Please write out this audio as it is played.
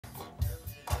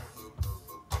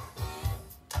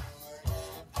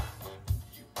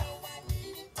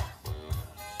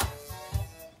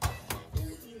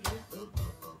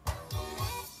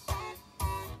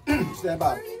Stand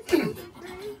by.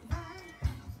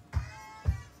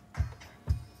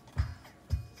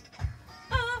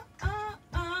 I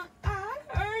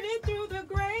heard it through the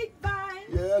grapevine.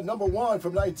 Yeah, number 1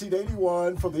 from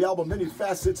 1981 from the album Many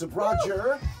Facets of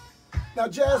Roger. Now,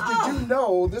 Jazz, did you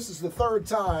know this is the 3rd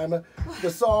time the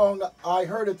song I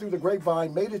Heard It Through the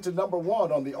Grapevine made it to number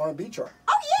 1 on the R&B chart?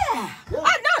 Oh, yeah. I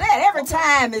know that every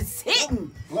time it's hitting.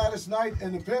 Gladys Knight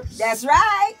and the Pips. That's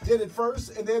right. Did it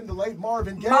first, and then the late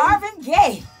Marvin Gaye. Marvin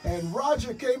Gaye. And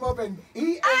Roger came up and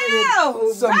he Oh,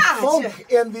 added some Roger.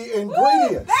 funk in the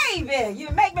ingredients. Ooh, baby, you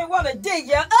make me want to dig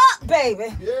you up,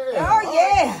 baby. Yeah. Oh,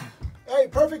 yeah. Hey,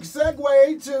 perfect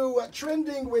segue to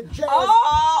Trending with Jazz.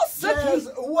 Oh, Jazz,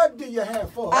 what do you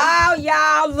have for us? Oh,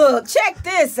 y'all, look, check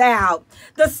this out.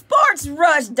 The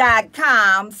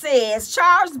sportsrush.com says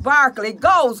Charles Barkley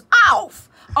goes off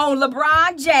on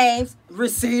LeBron James'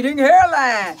 receding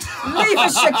hairline, leaving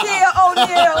Shaquille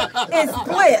O'Neal in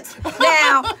splits.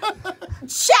 Now,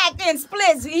 Shaq in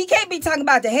splits, he can't be talking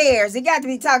about the hairs. He got to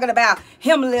be talking about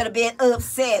him a little bit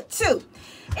upset, too.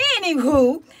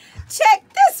 Anywho, check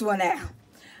this one out.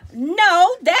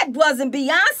 No, that wasn't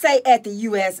Beyonce at the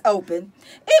U.S. Open.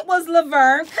 It was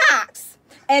Laverne Cox,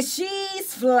 and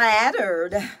she's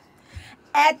flattered.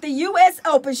 At the U.S.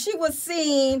 Open, she was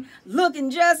seen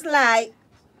looking just like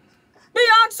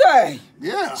Beyonce.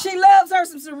 Yeah. She loves her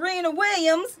some Serena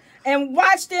Williams and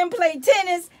watched them play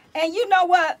tennis. And you know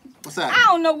what? What's that? I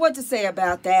don't know what to say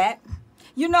about that.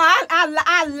 You know,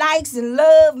 I likes and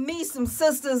love me some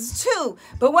sisters too.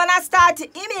 But when I start to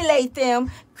emulate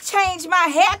them, change my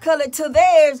hair color to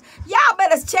theirs, y'all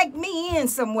better check me in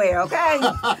somewhere, okay?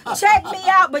 Check me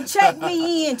out, but check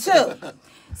me in too.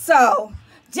 So,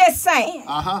 just saying.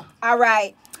 Uh-huh. All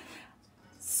right.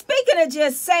 Speaking of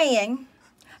just saying,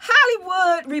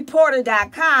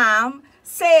 HollywoodReporter.com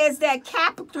says that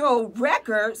Capitol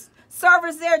Records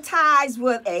severs their ties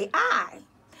with AI.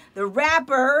 The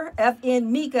rapper FN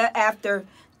Mika, after,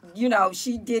 you know,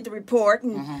 she did the report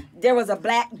and there was a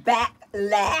black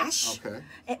backlash. Okay.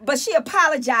 But she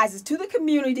apologizes to the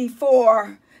community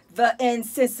for the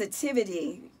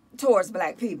insensitivity towards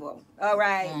black people. All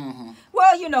right?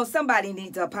 Well, you know, somebody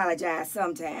needs to apologize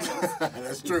sometimes.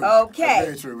 That's true. Okay.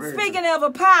 That's very true. Very Speaking of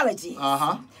apologies,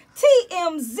 TMZ.com,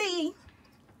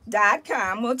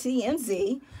 or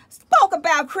TMZ, spoke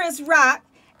about Chris Rock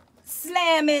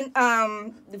slamming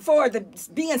for the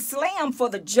being slammed for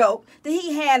the joke that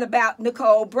he had about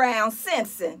Nicole Brown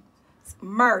Simpson's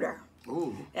murder.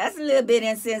 Ooh. That's a little bit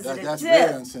insensitive. That's too.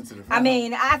 very insensitive. I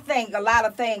mean, I think a lot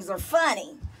of things are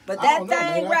funny, but that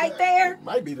thing right there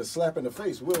might be the slap in the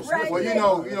face. Will Smith. Right Well, you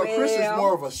know, Chris is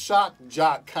more of a shock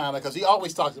jock kind of, because he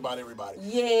always talks about everybody.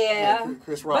 Yeah.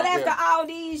 Chris Rock. But after yeah. all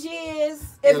these years,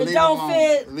 if leave it it don't alone.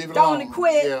 fit, Leave it don't alone.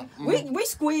 quit. Yeah. We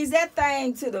squeeze that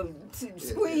thing to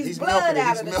squeeze He's blood milking it.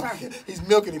 out of the turn. He's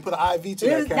milking. He put an IV to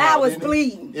that cow. Now it's didn't he?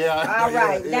 bleeding. Yeah. All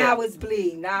right. Yeah. Now it's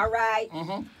bleeding. All right.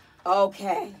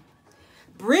 Okay.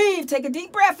 Breathe. Take a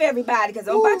deep breath, everybody, because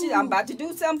I'm about to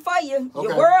do something for you. Okay.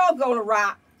 Your world gonna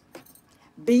rock.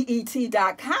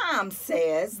 BET.com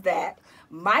says that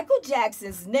Michael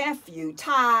Jackson's nephew,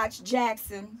 Taj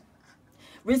Jackson,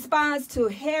 responds to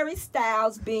Harry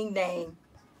Styles being named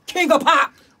King of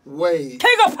Pop. Wait.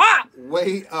 King of Pop.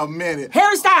 Wait a minute.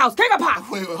 Harry Styles, King of Pop.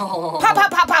 Wait, Pop, pop,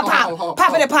 pop, pop, pop.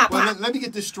 Pop it, pop, Well, pop. let me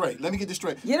get this straight.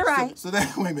 Get it right. So then,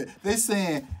 wait a minute. They're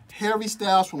saying Harry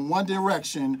Styles from One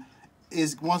Direction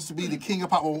wants to be the king of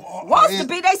pop. Wants to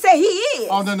be, they say he is.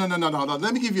 Oh, no.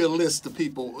 Let me give you a list of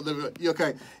people.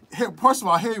 Okay. First of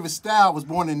all, Harry Styles was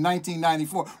born in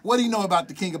 1994. What do you know about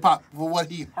the king of pop for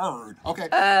what he heard? Okay.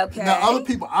 Okay. Now, other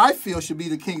people I feel should be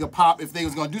the king of pop if they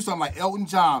was going to do something like Elton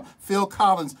John, Phil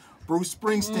Collins, Bruce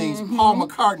Springsteen, Paul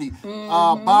McCartney,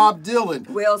 Bob Dylan,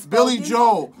 Billy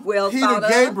Joel, Peter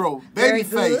Gabriel,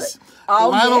 Babyface,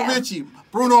 Lionel Richie,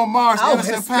 Bruno Mars,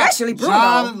 Anderson .Paak,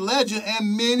 John Legend,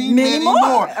 and many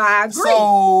more. I agree.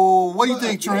 So, what do you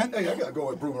think, Trent? Hey, I gotta go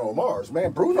with Bruno Mars,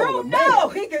 man. Bruno,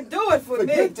 he can do it for me.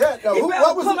 Forget that. No, He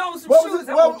better put on some shoes.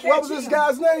 What was this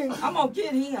guy's name? I'm gonna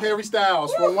get him. Harry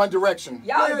Styles from One Direction.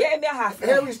 Y'all gave me a high five.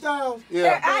 Harry Styles?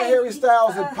 Yeah. Harry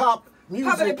Styles and pop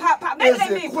music Pop. is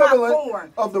the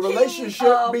equivalent of the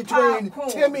relationship between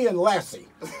Timmy and Lassie.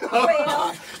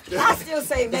 Well, I still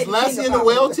say maybe Is Lassie in the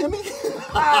well, Timmy?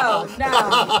 Oh,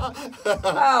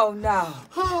 no.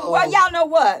 Well, y'all know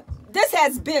what? This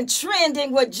has been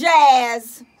trending with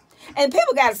Jazz. And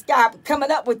people got to stop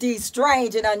coming up with these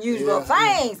strange and unusual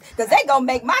things, because they going to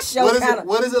make my show kind of...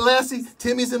 What is it, Lassie?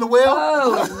 Timmy's in the well?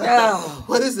 Oh, no.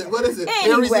 What is it?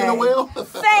 Anyway, Harry's in the well?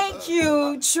 Thank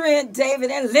you, Trent,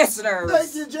 David, and listeners.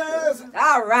 Thank you, Jazz.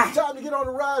 All right. Time to get on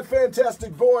a ride.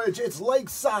 Fantastic voyage. It's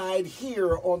lakeside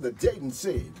here on the Dayton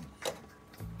Scene.